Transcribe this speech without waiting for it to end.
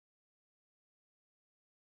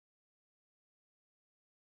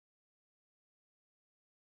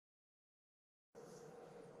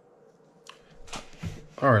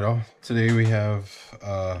Alright, all. Today we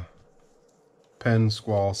have Penn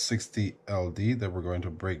Squall 60 LD that we're going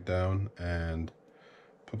to break down and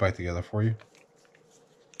put back together for you.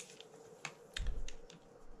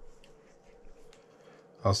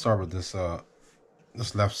 I'll start with this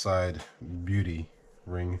this left side beauty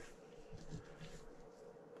ring.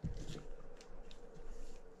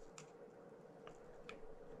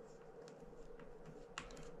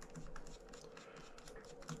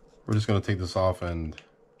 We're just going to take this off and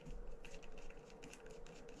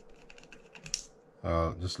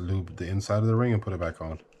just lube the inside of the ring and put it back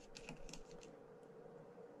on.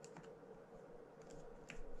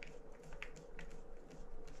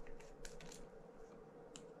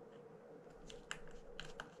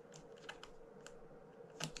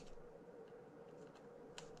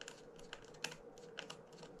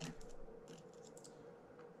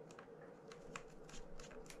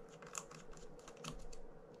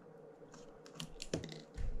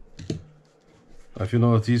 Now, if you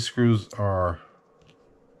notice, these screws are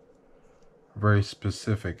very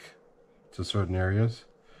specific to certain areas.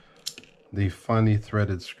 The finely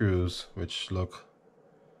threaded screws, which look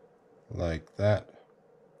like that,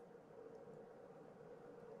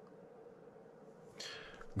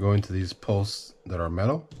 go into these posts that are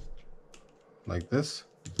metal, like this,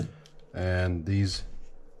 and these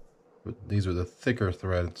are the thicker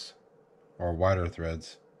threads or wider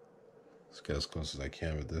threads. Let's get as close as I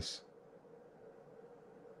can with this.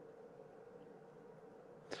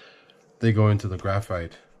 They go into the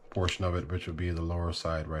graphite portion of it, which would be the lower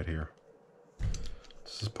side right here.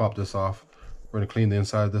 Let's just pop this off. We're going to clean the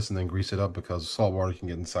inside of this and then grease it up, because salt water can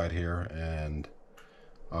get inside here and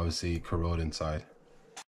obviously corrode inside.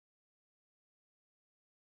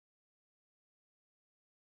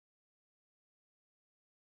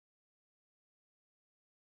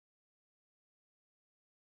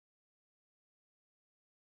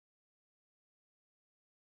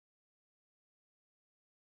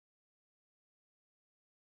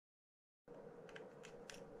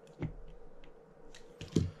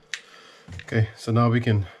 Okay, so now we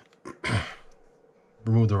can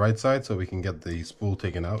remove the right side so we can get the spool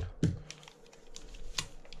taken out.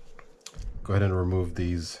 Go ahead and remove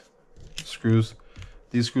these screws.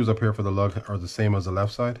 These screws up here for the lug are the same as the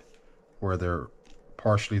left side, where they're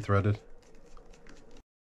partially threaded.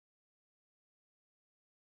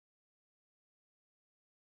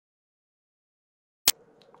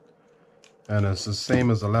 And it's the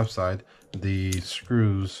same as the left side. The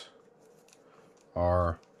screws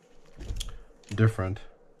are different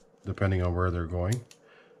depending on where they're going.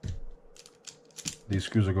 These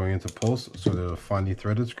screws are going into posts, so they're finely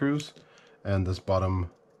threaded screws, and this bottom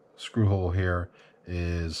screw hole here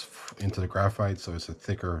is into the graphite, so it's a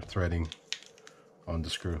thicker threading on the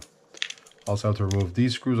screw. Also have to remove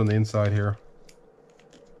these screws on the inside here.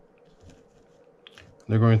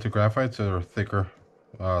 They're going into graphite, so they're thicker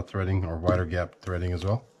threading or wider gap threading as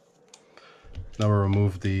well. Now we'll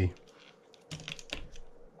remove the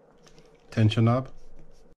tension knob.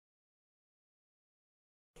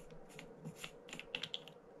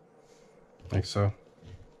 Like so.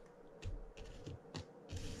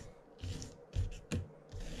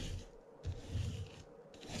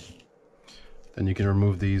 Then you can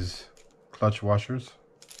remove these clutch washers.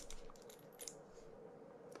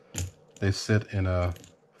 They sit in a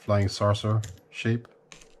flying saucer shape,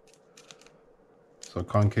 so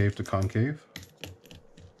concave to concave.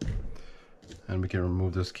 And we can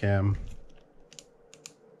remove this cam.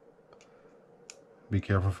 Be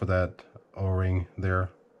careful for that O-ring there.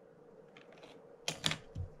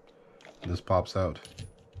 This pops out.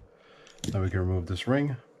 Now we can remove this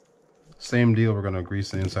ring. Same deal, we're going to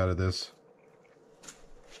grease the inside of this.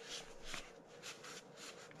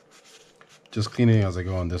 Just cleaning as I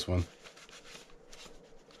go on this one.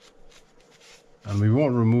 And we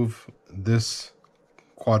won't remove this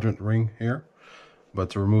quadrant ring here, but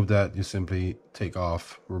to remove that, you simply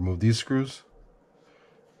remove these screws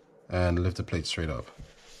and lift the plate straight up.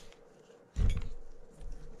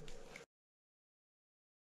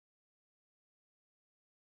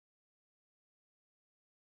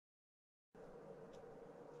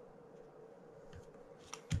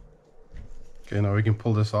 Okay, now we can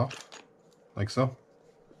pull this off, like so.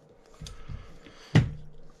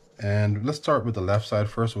 And let's start with the left side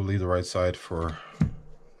first. We'll leave the right side for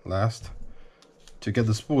last. To get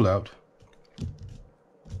the spool out,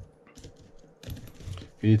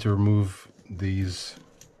 you need to remove these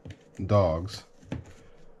dogs.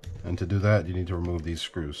 And to do that, you need to remove these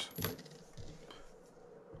screws.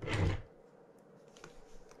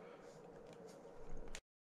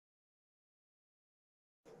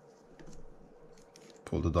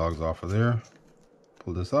 Pull the dogs off of there.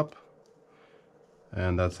 pull this up,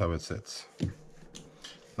 and that's how it sits.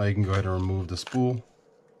 Now you can go ahead and remove the spool,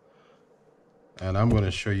 and I'm going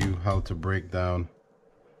to show you how to break down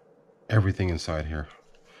everything inside here.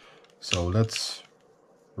 So let's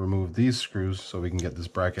remove these screws so we can get this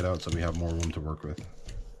bracket out so we have more room to work with.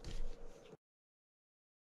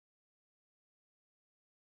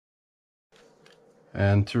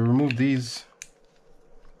 And to remove these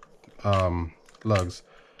lugs,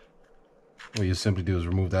 what you simply do is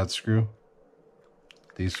remove that screw.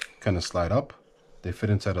 These kind of slide up. They fit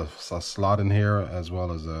inside a slot in here, as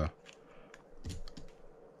well as a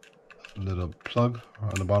little plug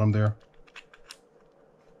on the bottom there.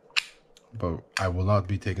 But I will not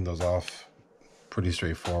be taking those off. Pretty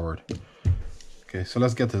straightforward. Okay, so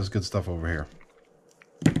let's get to this good stuff over here.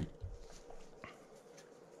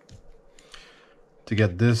 To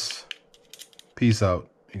get this piece out,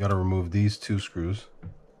 you got to remove these two screws.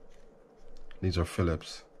 These are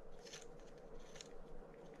Phillips.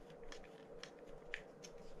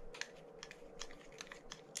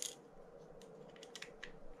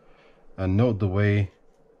 And note the way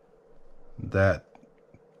that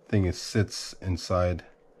thing sits inside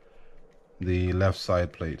the left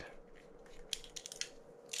side plate.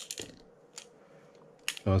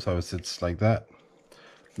 Notice how it sits like that.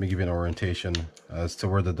 Let me give you an orientation as to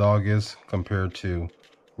where the dog is compared to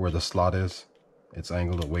where the slot is. It's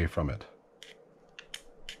angled away from it.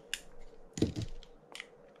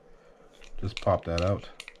 Just pop that out.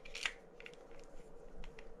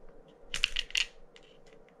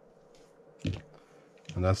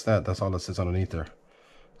 And that's that. That's all that sits underneath there.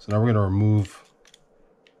 So now we're going to remove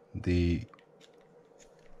the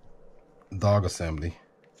dog assembly.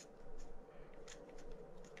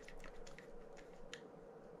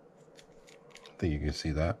 I think you can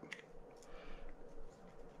see that.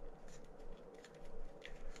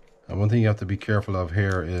 And one thing you have to be careful of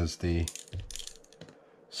here is the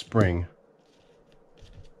spring.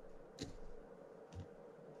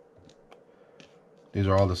 These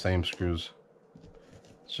are all the same screws.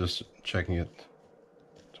 It's just checking it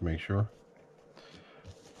to make sure.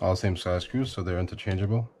 All the same size screws, so they're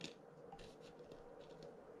interchangeable.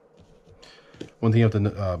 One thing you have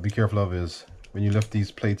to be careful of is when you lift these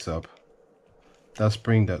plates up, that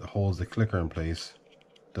spring that holds the clicker in place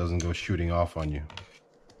doesn't go shooting off on you.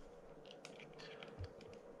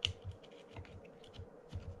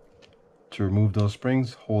 To remove those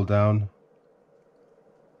springs, hold down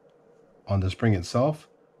on the spring itself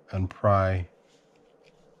and pry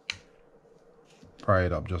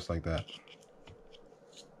it up just like that.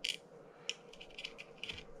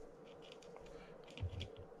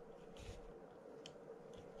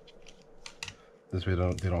 This way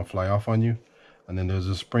they don't fly off on you. And then there's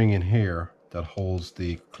a spring in here that holds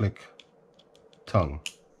the click tongue.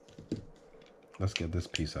 Let's get this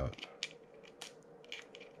piece out.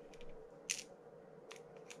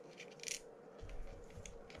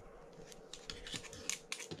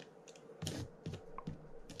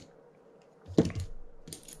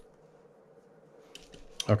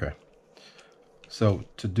 Okay, so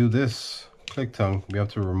to do this click tongue, we have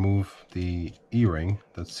to remove the E-ring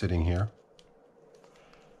that's sitting here.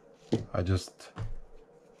 I just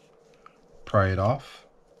pry it off.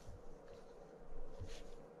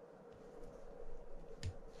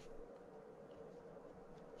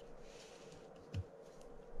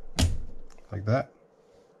 Like that.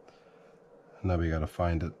 Now we gotta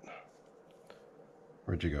find it.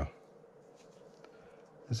 Where'd you go?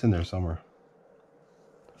 It's in there somewhere.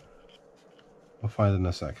 We'll find it in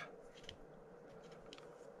a sec.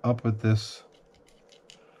 Up with this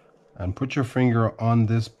and put your finger on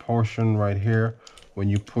this portion right here when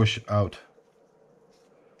you push out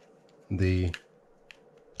the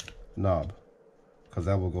knob, because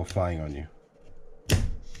that will go flying on you.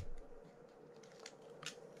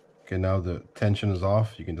 Okay, now the tension is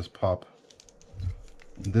off. You can just pop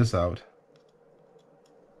this out.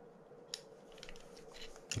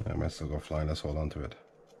 That might still go flying. Let's hold on to it.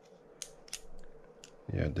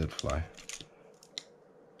 Yeah, it did fly.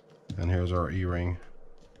 And here's our E-ring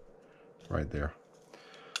right there.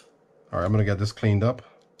 All right, I'm gonna get this cleaned up.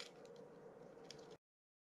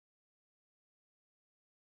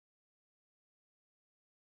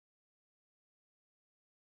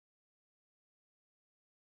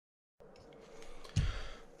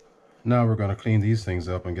 Now we're gonna clean these things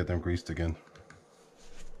up and get them greased again.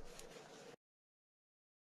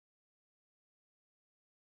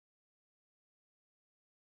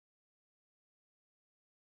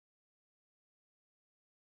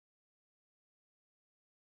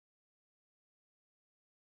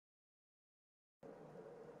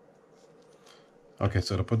 Okay,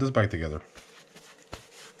 so to put this back together,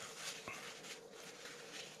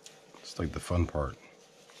 like the fun part.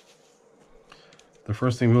 The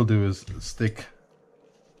first thing we'll do is stick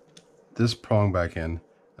this prong back in,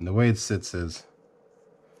 and the way it sits is,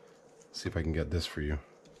 see if I can get this for you.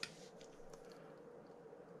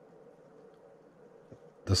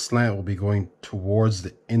 The slant will be going towards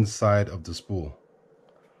the inside of the spool.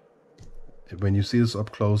 When you see this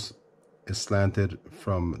up close, it's slanted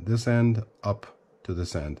from this end up to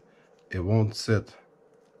this end. It won't sit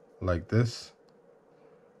like this.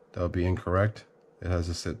 That would be incorrect. It has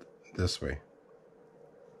to sit this way.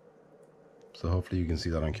 So hopefully you can see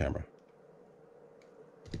that on camera.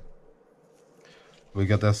 We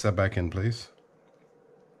got that set back in place.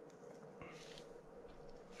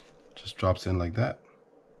 Just drops in like that.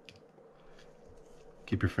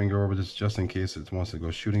 Keep your finger over this just in case it wants to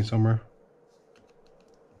go shooting somewhere.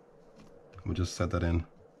 We'll just set that in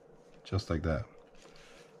just like that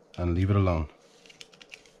and leave it alone.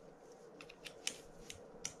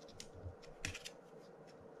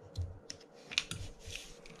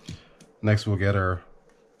 Next we'll get our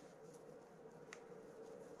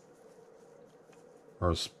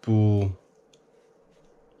spool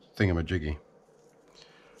thingamajiggy.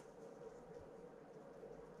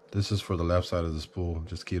 This is for the left side of the spool,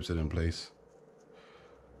 just keeps it in place.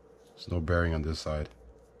 There's no bearing on this side.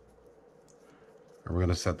 And we're going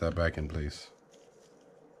to set that back in place.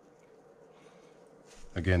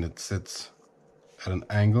 Again, it sits at an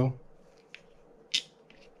angle,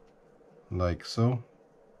 like so,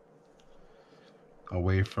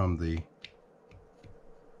 away from the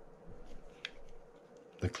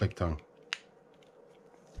click tongue.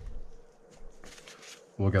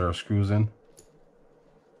 We'll get our screws in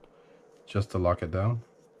just to lock it down.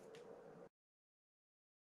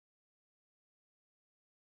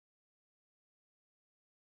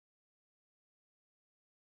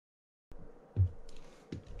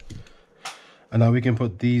 And now we can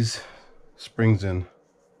put these springs in,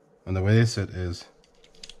 and the way they sit is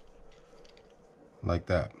like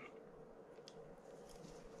that.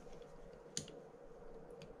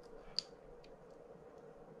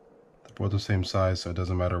 They're both the same size, so it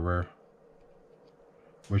doesn't matter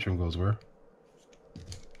which one goes where.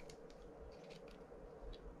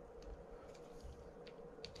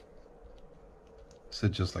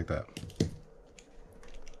 Sit just like that.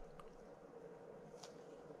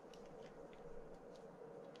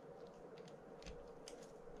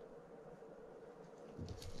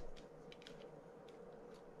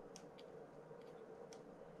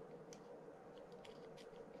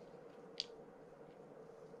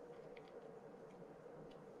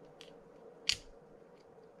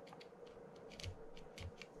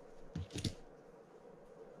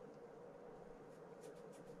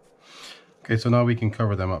 Okay, so now we can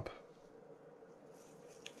cover them up.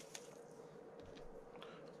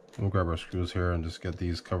 We'll grab our screws here and just get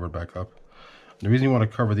these covered back up. The reason you want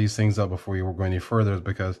to cover these things up before you go any further is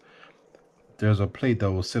because there's a plate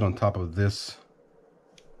that will sit on top of this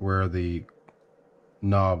where the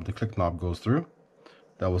knob, the click knob goes through.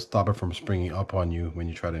 That will stop it from springing up on you when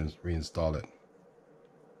you try to reinstall it.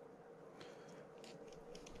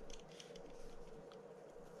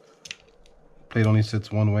 Plate only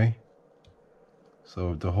sits one way.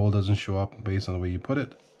 So if the hole doesn't show up based on the way you put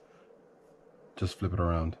it, just flip it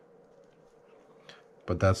around.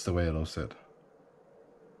 But that's the way it'll sit,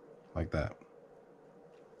 like that.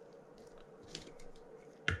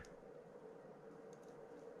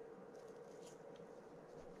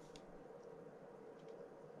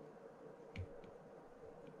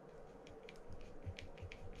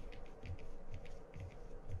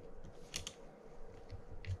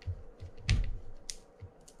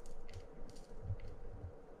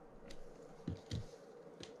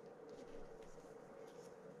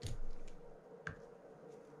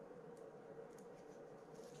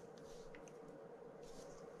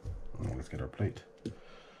 Let's get our plate.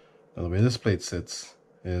 Now the way this plate sits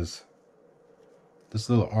is this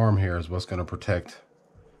little arm here is what's going to protect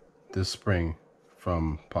this spring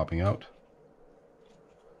from popping out.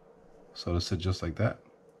 So it'll sit just like that.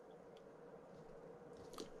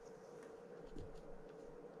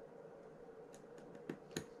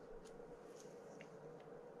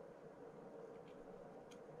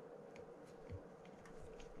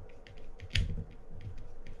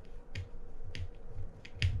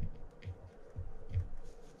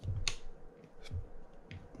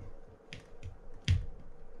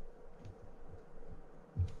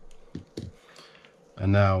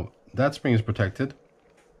 And now that spring is protected.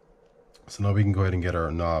 So now we can go ahead and get our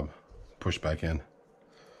knob pushed back in.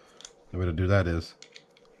 The way to do that is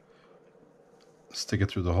stick it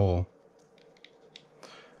through the hole.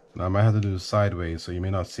 Now I might have to do it sideways, so you may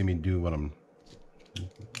not see me do what I'm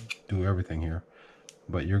do everything here.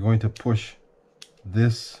 But you're going to push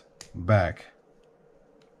this back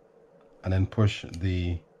and then push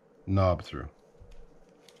the knob through.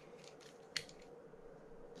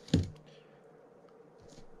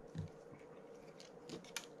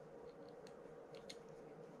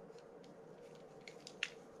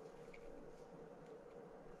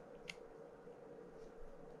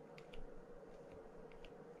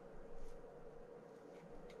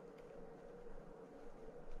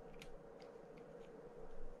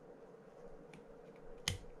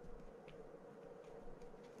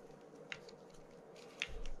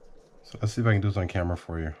 So let's see if I can do this on camera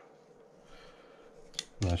for you.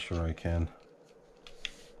 I'm not sure I can,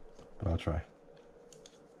 but I'll try.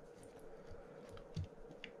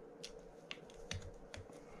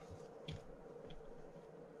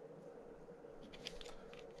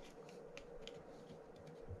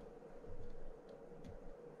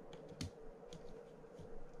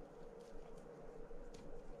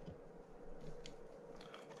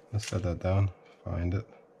 Let's set that down, find it.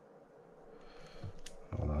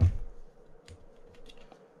 Hold on.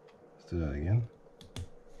 Let's do that again.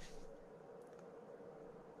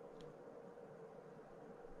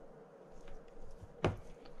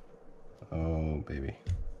 Oh, baby.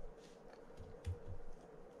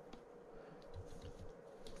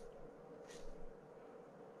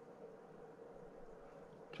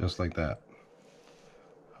 Just like that.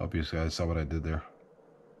 Hope you guys saw what I did there.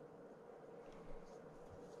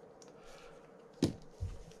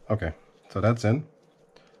 Okay, so that's in.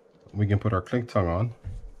 We can put our click tongue on,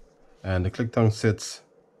 and the click tongue sits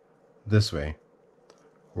this way,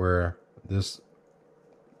 where this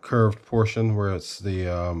curved portion where it's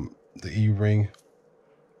the E-ring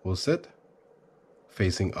will sit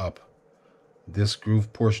facing up. This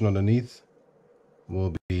groove portion underneath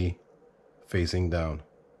will be facing down.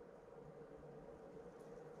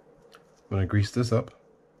 I'm going to grease this up.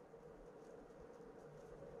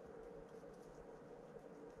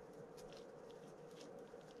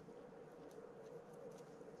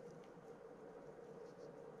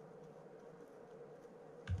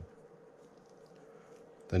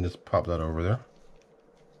 Then just pop that over there,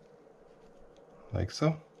 like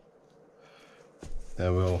so.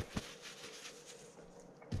 Then we'll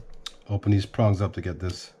open these prongs up to get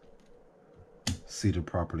this seated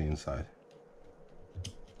properly inside.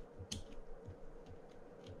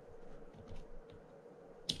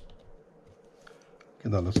 Okay,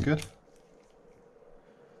 that looks good.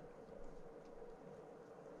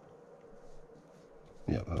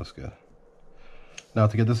 Yeah, that looks good. Now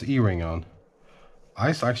to get this E-ring on, I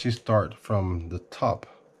actually start from the top,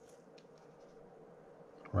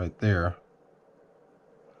 right there,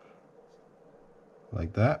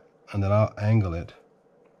 like that, and then I'll angle it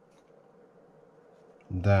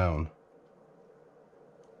down.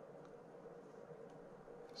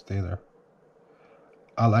 Stay there.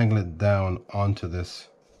 I'll angle it down onto this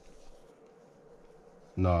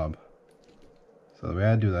knob. So the way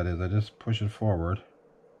I do that is I just push it forward.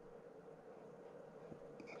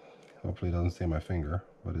 Hopefully it doesn't stay my finger,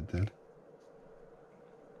 but it did.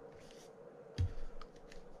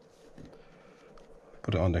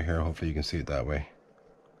 Put it under here, hopefully you can see it that way.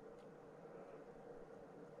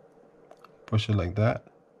 Push it like that.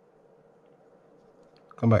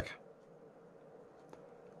 Come back.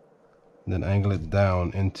 And then angle it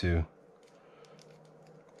down into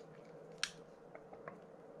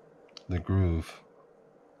the groove,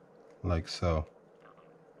 like so.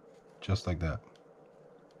 Just like that.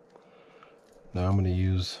 Now I'm going to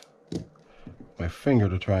use my finger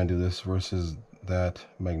to try and do this versus that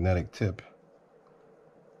magnetic tip.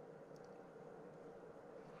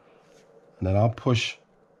 And then I'll push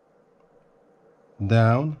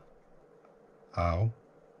down. Ow.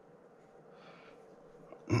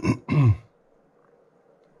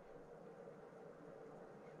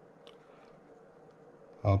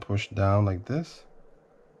 I'll push down like this.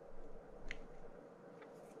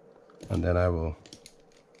 And then I will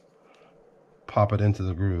pop it into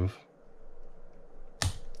the groove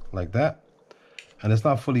like that. And it's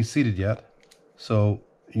not fully seated yet, so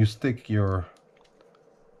you stick your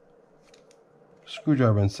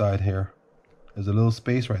screwdriver inside here. There's a little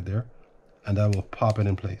space right there, and that will pop it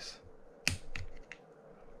in place.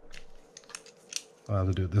 I'll have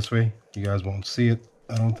to do it this way. You guys won't see it,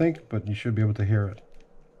 I don't think, but you should be able to hear it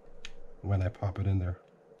when I pop it in there.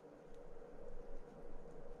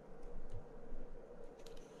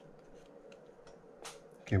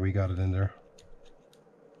 Okay, we got it in there.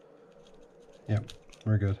 Yep,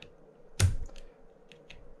 we're good.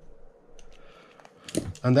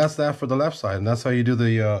 And that's that for the left side, and that's how you do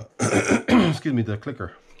the excuse me, the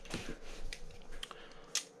clicker.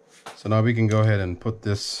 So now we can go ahead and put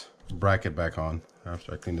this bracket back on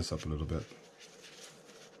after I clean this up a little bit.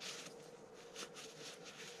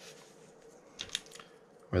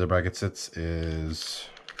 Where the bracket sits is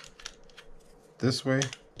this way.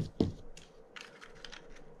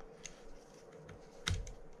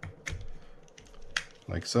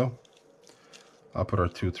 Like so. I'll put our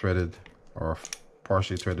 2 threaded or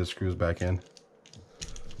partially threaded screws back in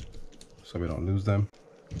so we don't lose them.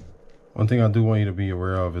 One thing I do want you to be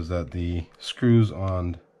aware of is that the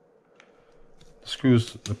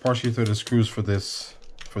partially threaded screws for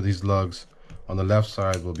these lugs on the left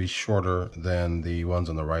side will be shorter than the ones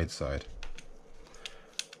on the right side.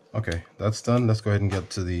 Okay, that's done. Let's go ahead and get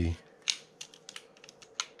to the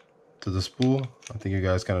spool. I think you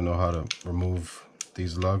guys kind of know how to remove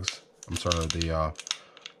these lugs. I'm sorry, the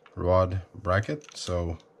rod bracket.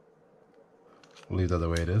 So we'll leave that the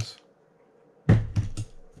way it is.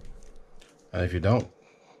 And if you don't,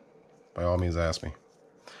 by all means ask me.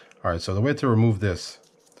 All right, so the way to remove this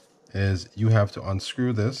is you have to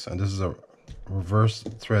unscrew this, and this is a reverse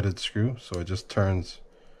threaded screw, so it just turns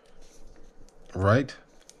right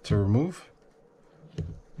to remove.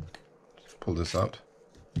 Pull this out.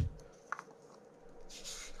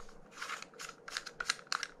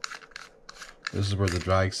 This is where the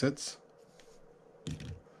drag sits.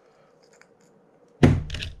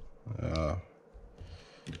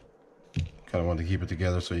 Kind of wanted to keep it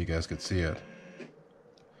together so you guys could see it.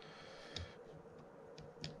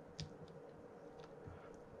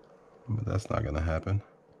 But that's not going to happen.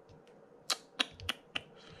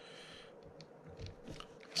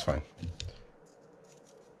 It's fine.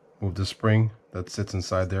 Move the spring that sits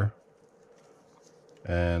inside there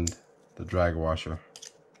and the drag washer.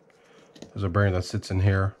 There's a bearing that sits in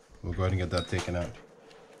here. We'll go ahead and get that taken out.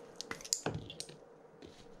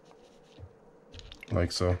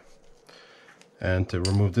 Like so. And to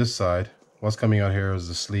remove this side, what's coming out here is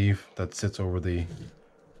the sleeve that sits over the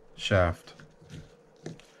shaft.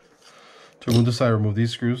 To remove this side, remove these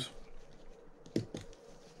screws.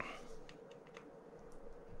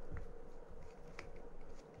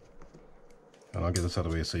 And I'll get this out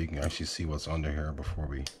of the way so you can actually see what's under here before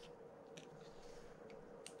we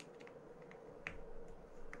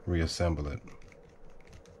reassemble it.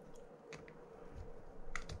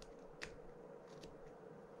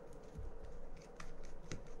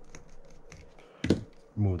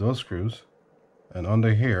 Remove those screws, and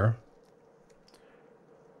under here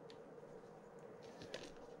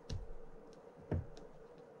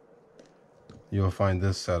you'll find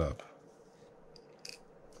this setup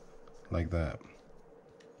like that.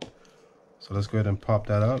 So let's go ahead and pop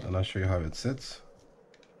that out and I'll show you how it sits.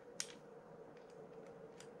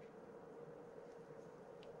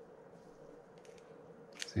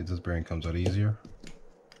 See, this bearing comes out easier.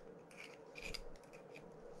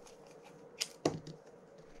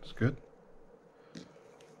 It's good.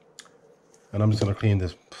 And I'm just going to clean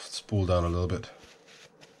this spool down a little bit.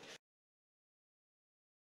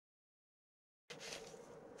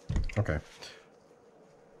 Okay.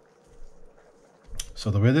 So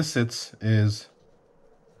the way this sits is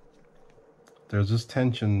there's this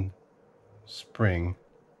tension spring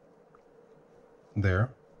there.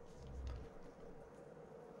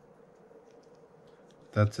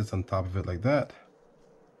 That sits on top of it like that.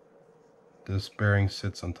 This bearing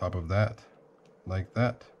sits on top of that like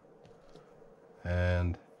that.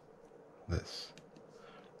 And this.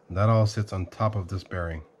 That all sits on top of this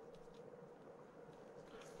bearing.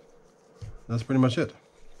 That's pretty much it.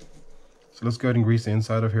 So let's go ahead and grease the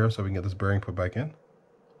inside of here so we can get this bearing put back in.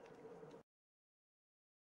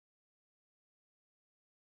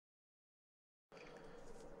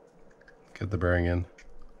 Get the bearing in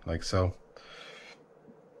like so.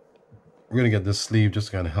 We're going to get this sleeve just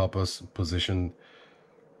to kind of help us position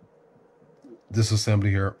this assembly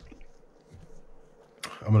here.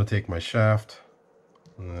 I'm going to take my shaft.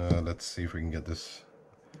 Let's see if we can get this.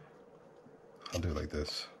 I'll do it like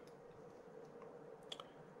this.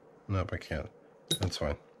 Nope, I can't. That's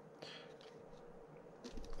fine.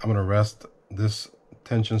 I'm going to rest this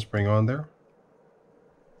tension spring on there.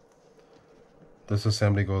 This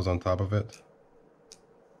assembly goes on top of it.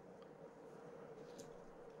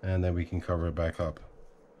 And then we can cover it back up.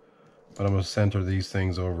 But I'm going to center these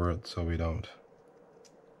things over it so we don't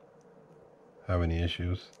have any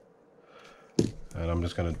issues. And I'm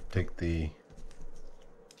just going to take the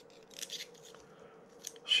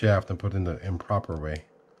shaft and put it in the improper way,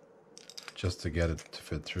 just to get it to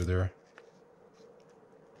fit through there.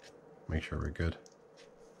 Make sure we're good.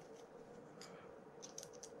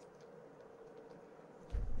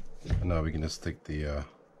 And now we can just stick the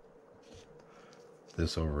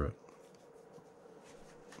this over it.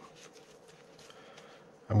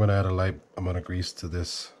 I'm going to add a light. I'm going to grease to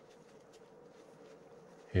this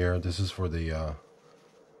here. This is for the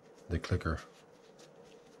clicker.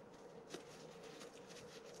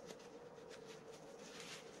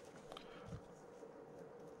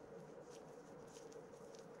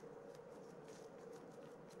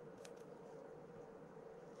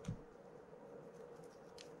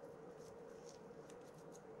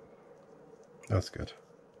 That's good.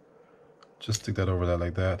 Just stick that over that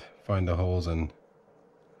like that. Find the holes and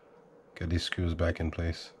get these screws back in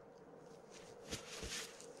place.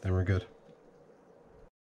 Then we're good.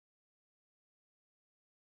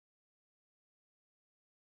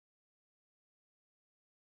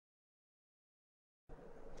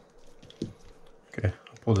 Okay,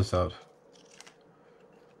 I'll pull this out.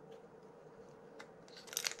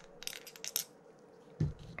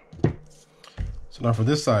 So now for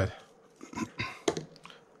this side,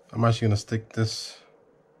 I'm actually going to stick this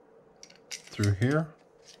through here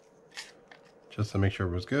just to make sure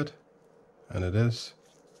it was good, and it is.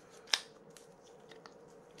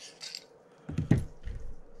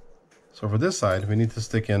 So for this side, we need to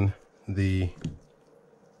stick in the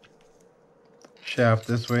shaft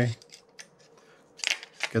this way,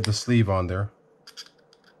 get the sleeve on there,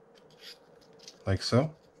 like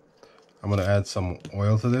so. I'm going to add some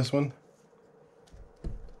oil to this one.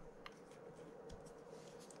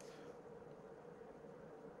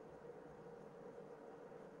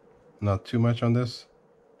 Not too much on this.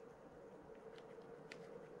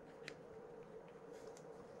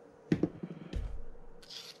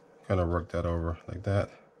 Kind of work that over like that.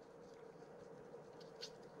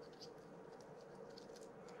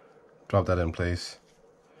 Drop that in place.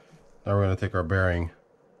 Now we're going to take our bearing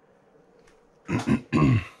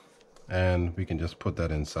and we can just put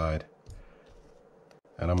that inside.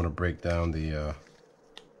 And I'm going to break down the,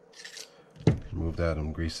 remove that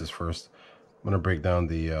and grease this first. I'm going to break down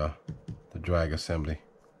the drag assembly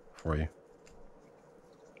for you.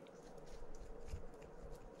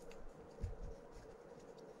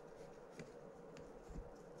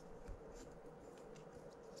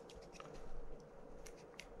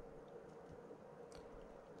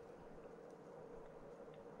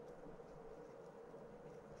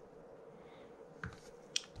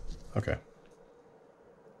 Okay.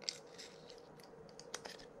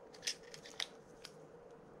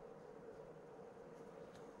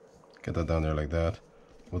 Get that down there like that.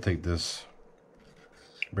 We'll take this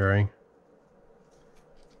bearing,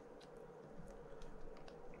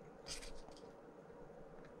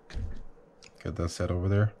 get that set over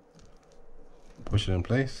there, push it in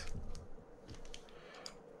place,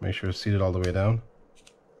 make sure it's seated all the way down.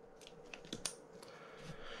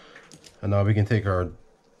 And now we can take our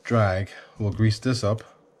drag, we'll grease this up,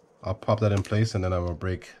 I'll pop that in place, and then I will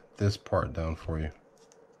break this part down for you.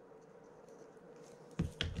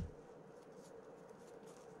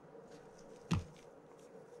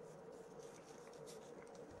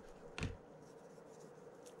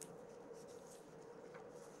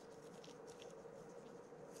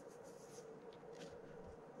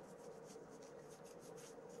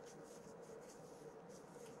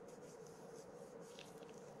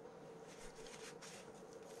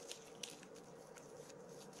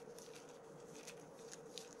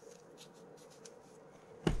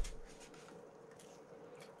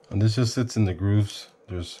 And this just sits in the grooves.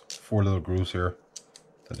 There's 4 little grooves here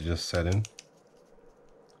that I just set in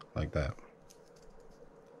like that.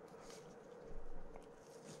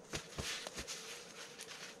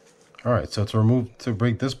 All right, so to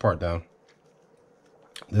break this part down,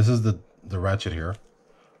 this is the ratchet here.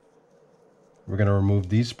 We're going to remove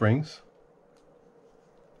these springs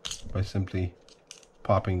by simply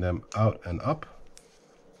popping them out and up,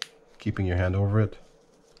 keeping your hand over it.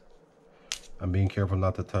 I'm being careful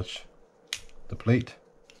not to touch the plate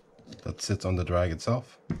that sits on the drag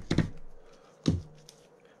itself.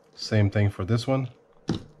 Same thing for this one.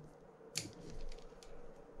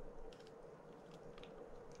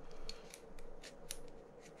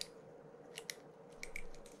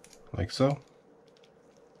 Like so.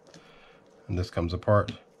 And this comes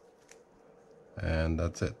apart. And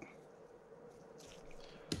that's it.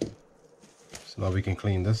 So now we can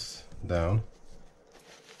clean this down.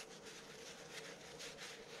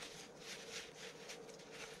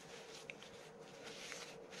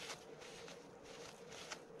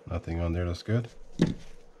 Nothing on there, that's good.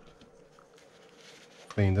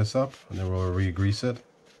 Clean this up and then we'll re-grease it.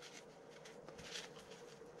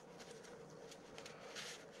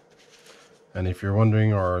 And if you're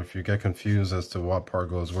wondering, or if you get confused as to what part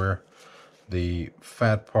goes where, the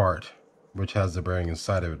fat part, which has the bearing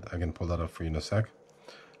inside of it, I can pull that up for you in a sec,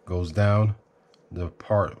 goes down. The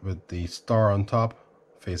part with the star on top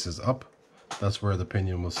faces up, that's where the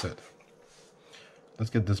pinion will sit. Let's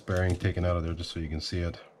get this bearing taken out of there just so you can see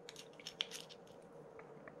it.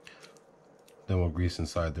 Then we'll grease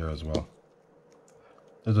inside there as well.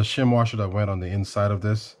 There's a shim washer that went on the inside of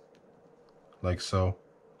this, like so.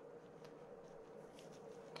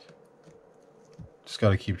 Just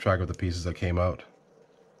got to keep track of the pieces that came out,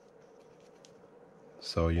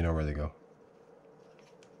 so you know where they go.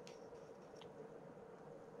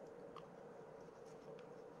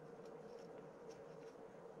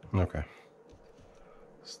 Okay,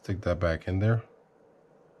 stick that back in there,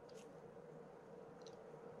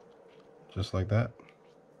 just like that.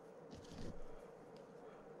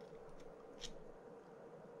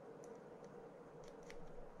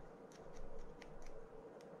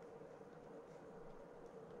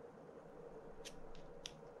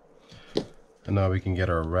 And now we can get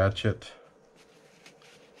our ratchet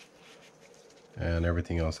and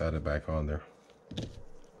everything else added back on there.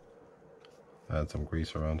 Add some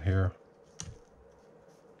grease around here.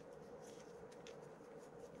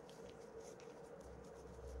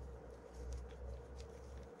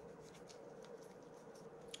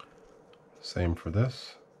 Same for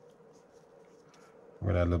this. We're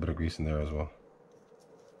gonna add a little bit of grease in there as well.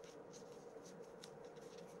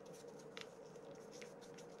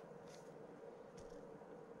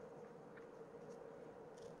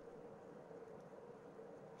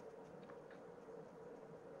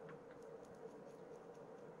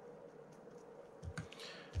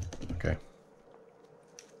 Okay,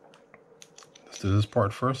 let's do this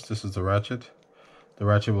part first. This is the ratchet. The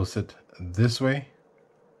ratchet will sit this way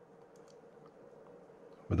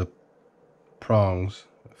with the prongs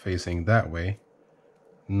facing that way,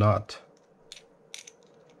 not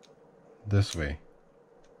this way.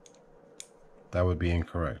 That would be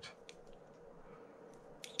incorrect.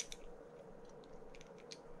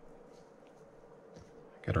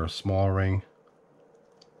 Get our small ring.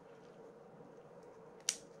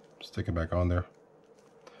 Stick it back on there,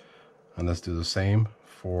 and let's do the same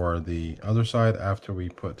for the other side after we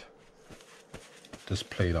put this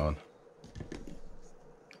plate on.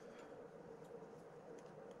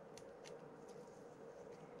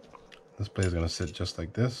 This plate is going to sit just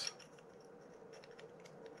like this.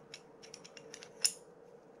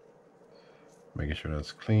 Making sure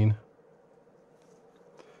that's clean.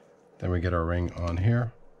 Then we get our ring on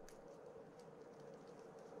here.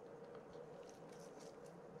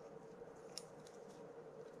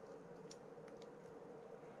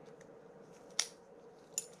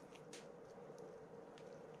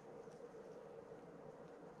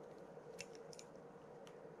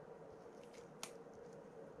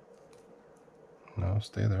 No,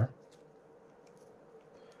 stay there.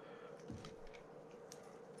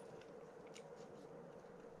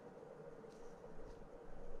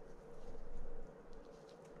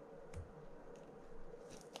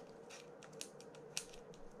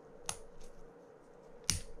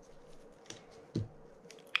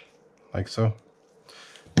 Like so.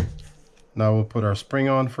 Now we'll put our spring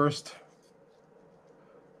on first.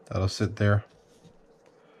 That'll sit there.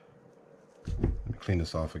 Let me clean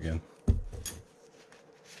this off again.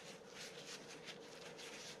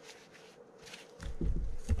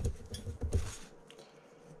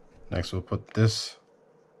 Next we'll put this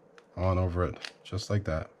on over it, just like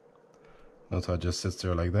that. Notice how it just sits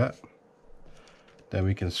there like that. Then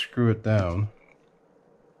we can screw it down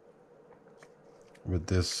with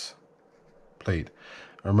this plate.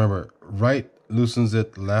 Remember, right loosens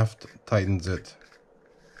it, left tightens it.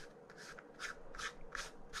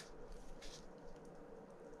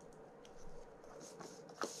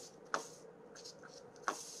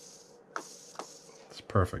 It's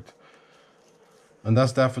perfect. And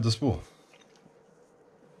that's that for the spool.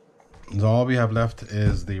 So all we have left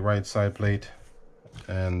is the right side plate,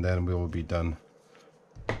 and then we will be done.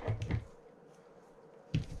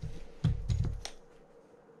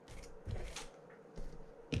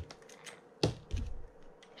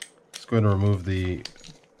 Just going to remove the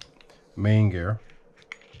main gear.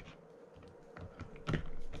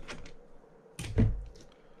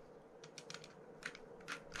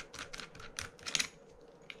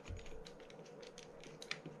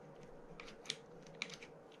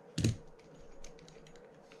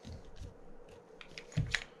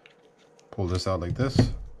 Pull this out like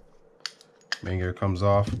this. Main gear comes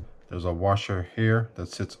off. There's a washer here that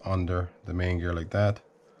sits under the main gear like that.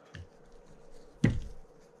 And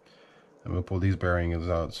we'll pull these bearings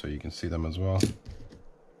out so you can see them as well.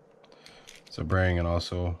 It's a bearing and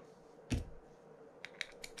also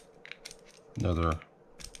another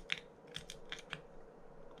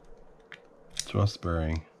thrust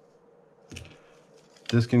bearing.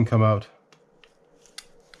 This can come out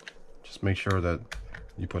Just make sure that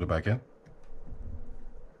you put it back in.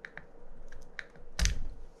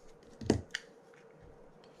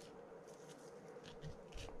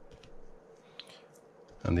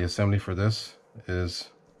 And the assembly for this is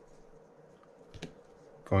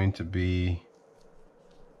going to be,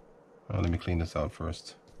 let me clean this out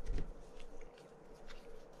first,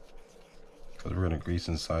 because we're going to grease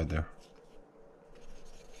inside there.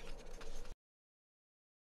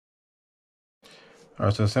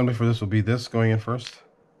 Alright, so assembly for this will be this going in first.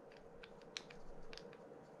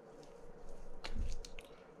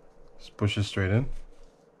 Just push it straight in.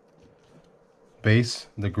 Base,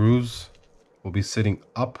 the grooves will be sitting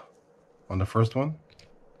up on the first one,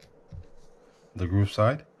 the groove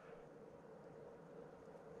side.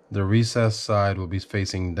 The recessed side will be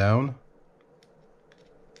facing down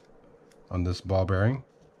on this ball bearing.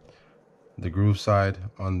 The groove side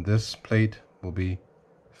on this plate will be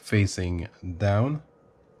facing down,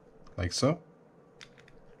 like so.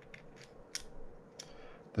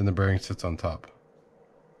 Then the bearing sits on top.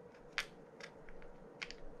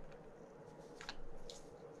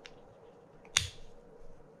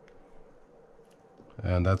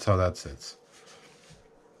 And that's how that sits.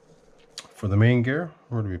 For the main gear,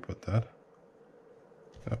 where do we put that?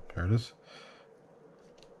 Yep, here it is.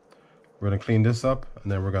 We're going to clean this up,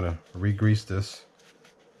 and then we're going to re-grease this.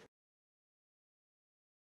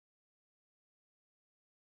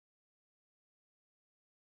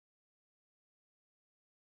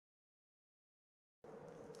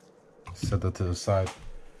 Set that to the side,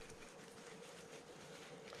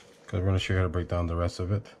 because we're going to show you how to break down the rest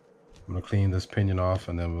of it. I'm going to clean this pinion off,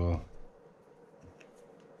 and then we'll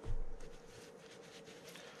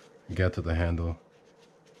get to the handle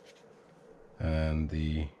and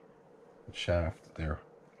the shaft there.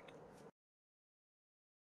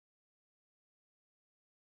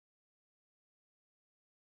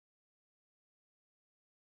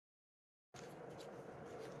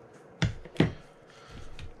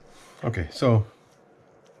 Okay, so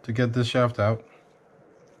to get this shaft out,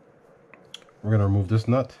 we're going to remove this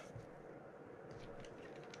nut.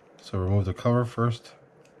 So remove the cover first,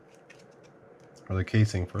 or the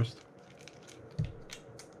casing first.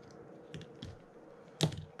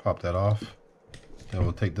 Pop that off. Then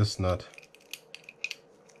we'll take this nut,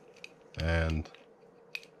 and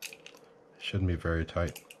it shouldn't be very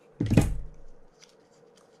tight.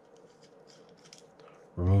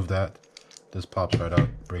 Remove that. This pops right out,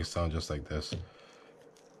 breaks down just like this.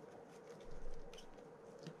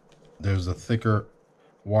 There's a thicker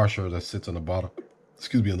washer that sits on the bottom,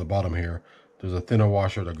 excuse me, on the bottom here. There's a thinner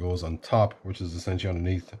washer that goes on top, which is essentially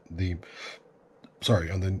underneath the,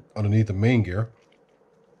 underneath the main gear.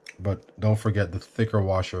 But don't forget the thicker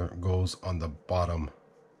washer goes on the bottom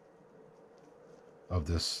of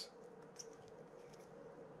this.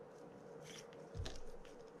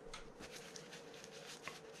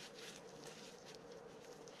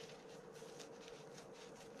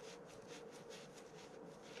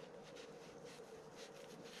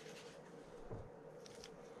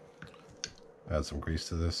 Add some grease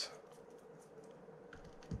to this.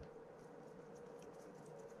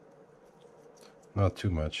 Not too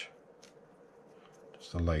much,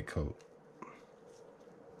 just a light coat.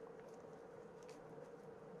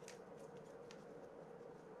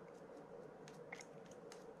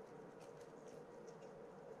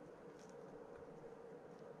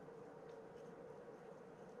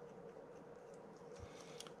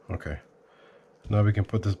 Okay, now we can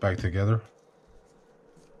put this back together.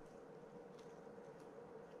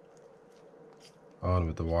 On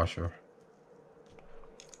with the washer,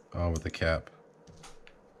 on with the cap.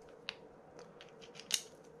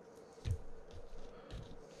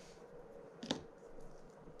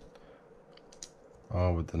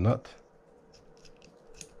 On with the nut.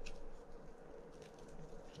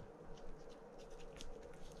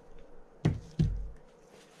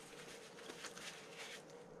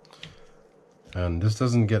 And this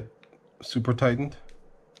doesn't get super tightened.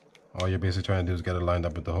 All you're basically trying to do is get it lined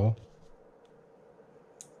up with the hole.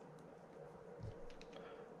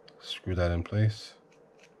 Screw that in place.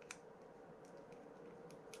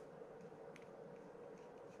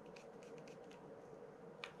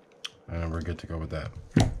 And we're good to go with that.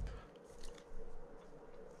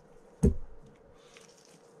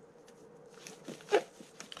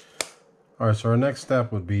 All right, so our next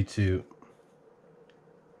step would be to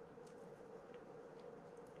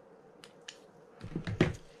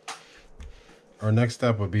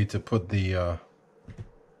put the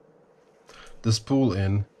spool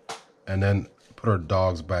in, and then put our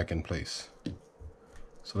dogs back in place.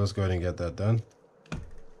 So let's go ahead and get that done.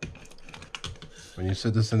 When you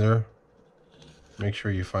sit this in there, Make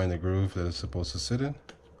sure you find the groove that it's supposed to sit in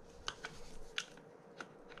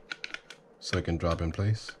so it can drop in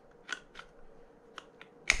place.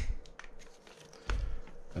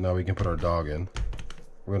 And now we can put our dog in.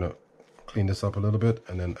 We're gonna clean this up a little bit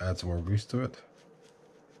and then add some more grease to it.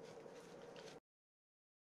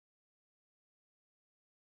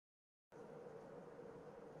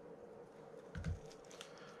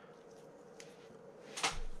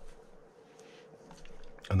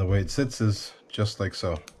 And the way it sits is just like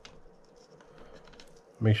so.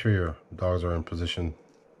 Make sure your dogs are in position.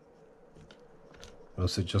 It'll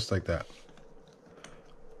sit just like that.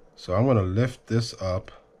 So I'm gonna lift this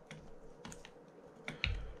up.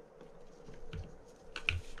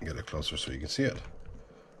 Get it closer so you can see it.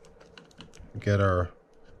 Get our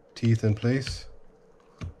teeth in place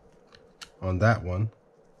on that one.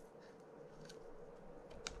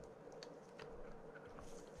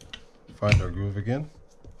 Find our groove again.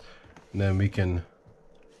 And then we can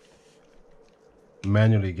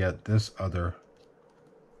manually get this other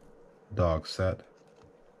dog set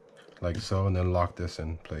like so, and then lock this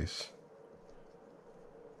in place.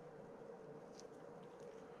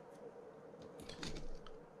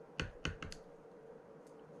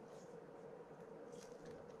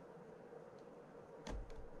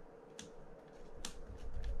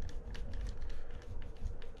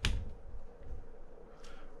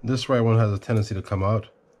 This right one has a tendency to come out.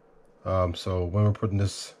 So when we're putting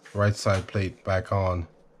this right side plate back on,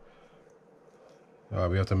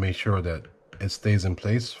 we have to make sure that it stays in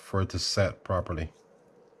place for it to set properly.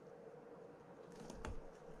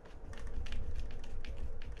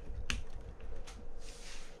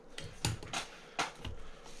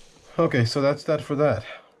 Okay, so that's that for that.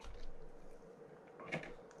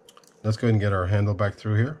 Let's go ahead and get our handle back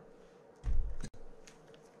through here.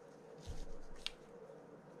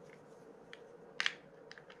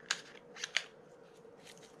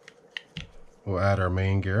 We'll add our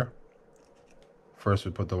main gear. First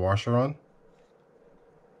we put the washer on.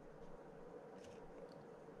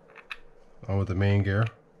 On with the main gear.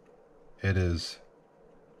 It is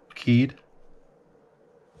keyed.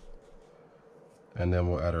 And then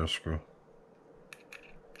we'll add our screw.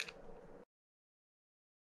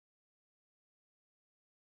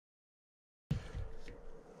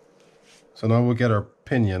 So now we'll get our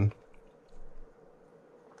pinion.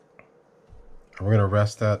 And we're going to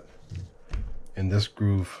rest that in this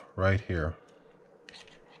groove right here.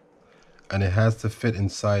 And it has to fit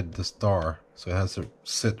inside the star, so it has to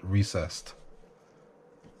sit recessed.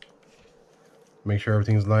 Make sure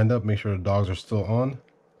everything's lined up, make sure the dogs are still on.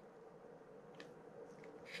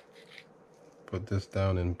 Put this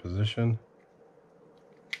down in position.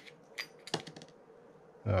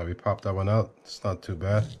 We popped that one out, it's not too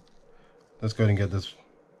bad. Let's go ahead and get this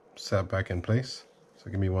set back in place. So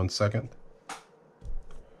give me 1 second.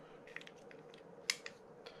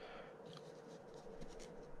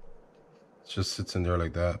 Just sits in there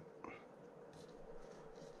like that,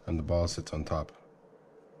 and the ball sits on top.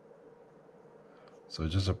 So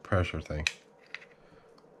it's just a pressure thing.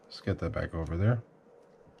 Let's get that back over there.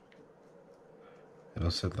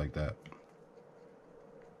 It'll sit like that.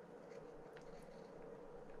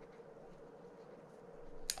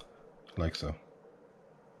 Like so.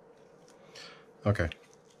 Okay.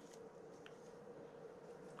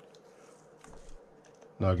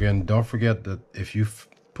 Now again, don't forget that if you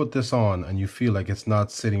put this on and you feel like it's not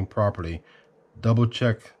sitting properly, double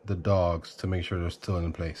check the dogs to make sure they're still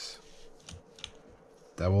in place.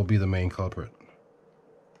 That will be the main culprit.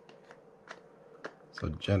 So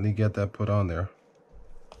gently get that put on there.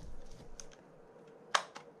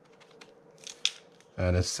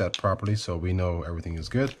 And it's set properly, so we know everything is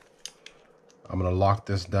good. I'm going to lock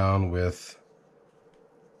this down with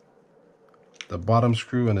the bottom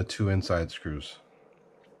screw and the 2 inside screws.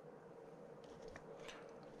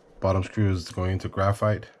 Bottom screw is going into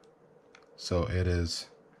graphite, so it is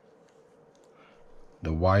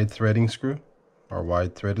the wide threading screw, or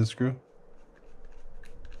wide threaded screw.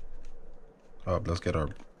 Let's get our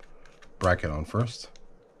bracket on first.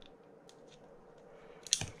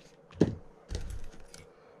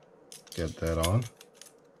 Get that on.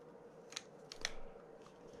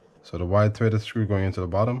 So the wide threaded screw going into the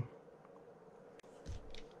bottom.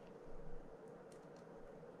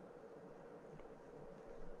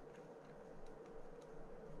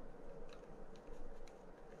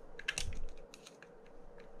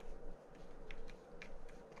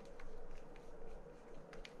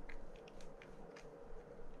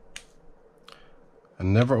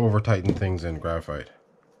 And never over tighten things in graphite.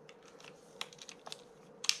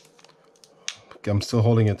 I'm still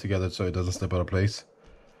holding it together so it doesn't slip out of place.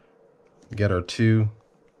 Get our 2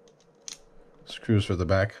 screws for the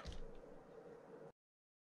back.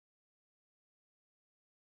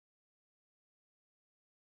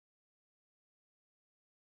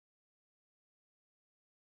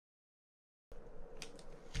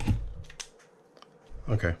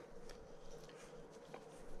 Okay.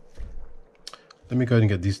 Let me go ahead and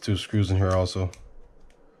get these two screws in here also.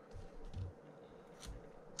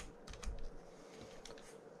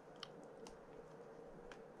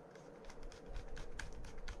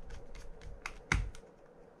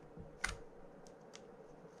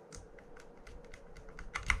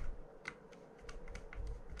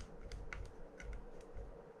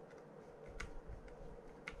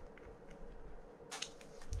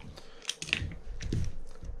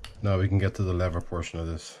 Now we can get to the lever portion of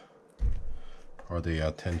this, or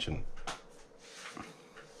the tension. All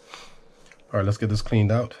right, let's get this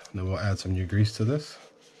cleaned out, and then we'll add some new grease to this.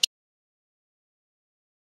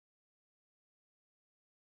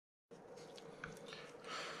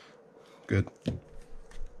 Good.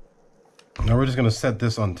 Now we're just gonna set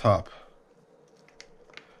this on top,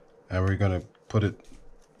 and we're gonna put it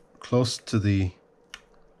close to the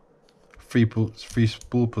free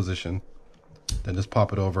spool position. Then just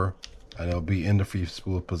pop it over, and it'll be in the free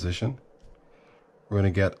spool position. We're gonna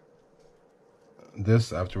get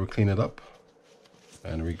this after we clean it up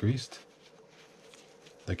and re-greased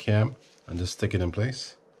the cam, and just stick it in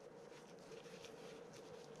place.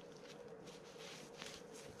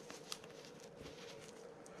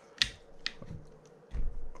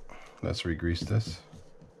 Let's re-grease this.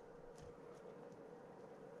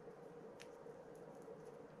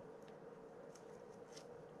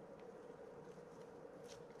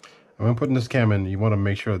 And when putting this cam in, you want to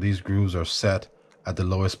make sure these grooves are set at the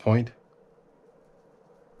lowest point,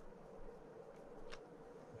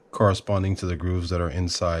 corresponding to the grooves that are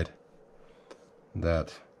inside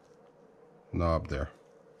that knob there.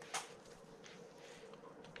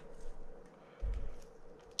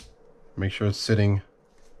 Make sure it's sitting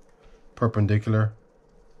perpendicular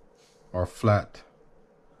or flat.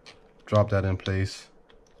 Drop that in place.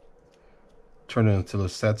 Turn it until it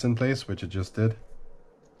sets in place, which it just did.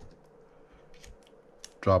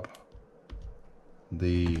 Drop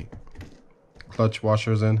the clutch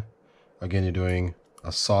washers in. Again, you're doing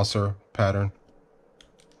a saucer pattern,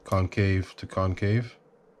 concave to concave.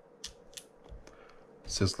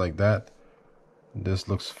 Sits like that. This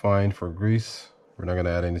looks fine for grease. We're not going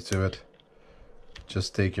to add any to it.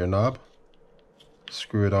 Just take your knob,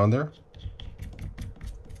 screw it on there.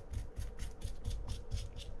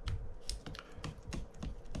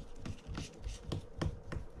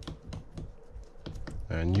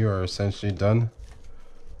 And you are essentially done.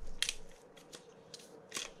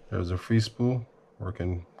 There's a free spool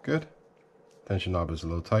working good. Tension knob is a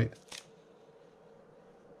little tight.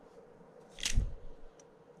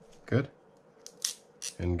 Good.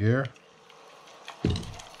 In gear.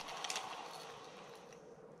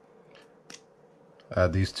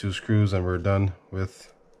 Add these two screws and we're done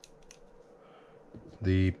with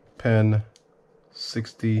the Penn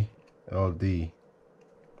 60 LD.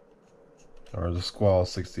 Or the Squall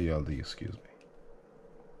 60 LD, excuse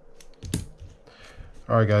me.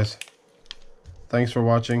 Alright guys, thanks for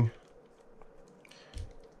watching.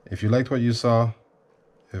 If you liked what you saw,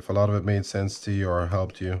 if a lot of it made sense to you or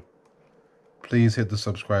helped you, please hit the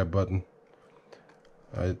subscribe button.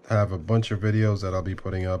 I have a bunch of videos that I'll be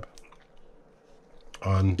putting up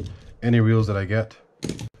on any reels that I get.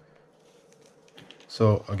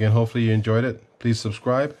 So again, hopefully you enjoyed it. Please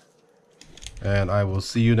subscribe, and I will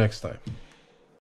see you next time.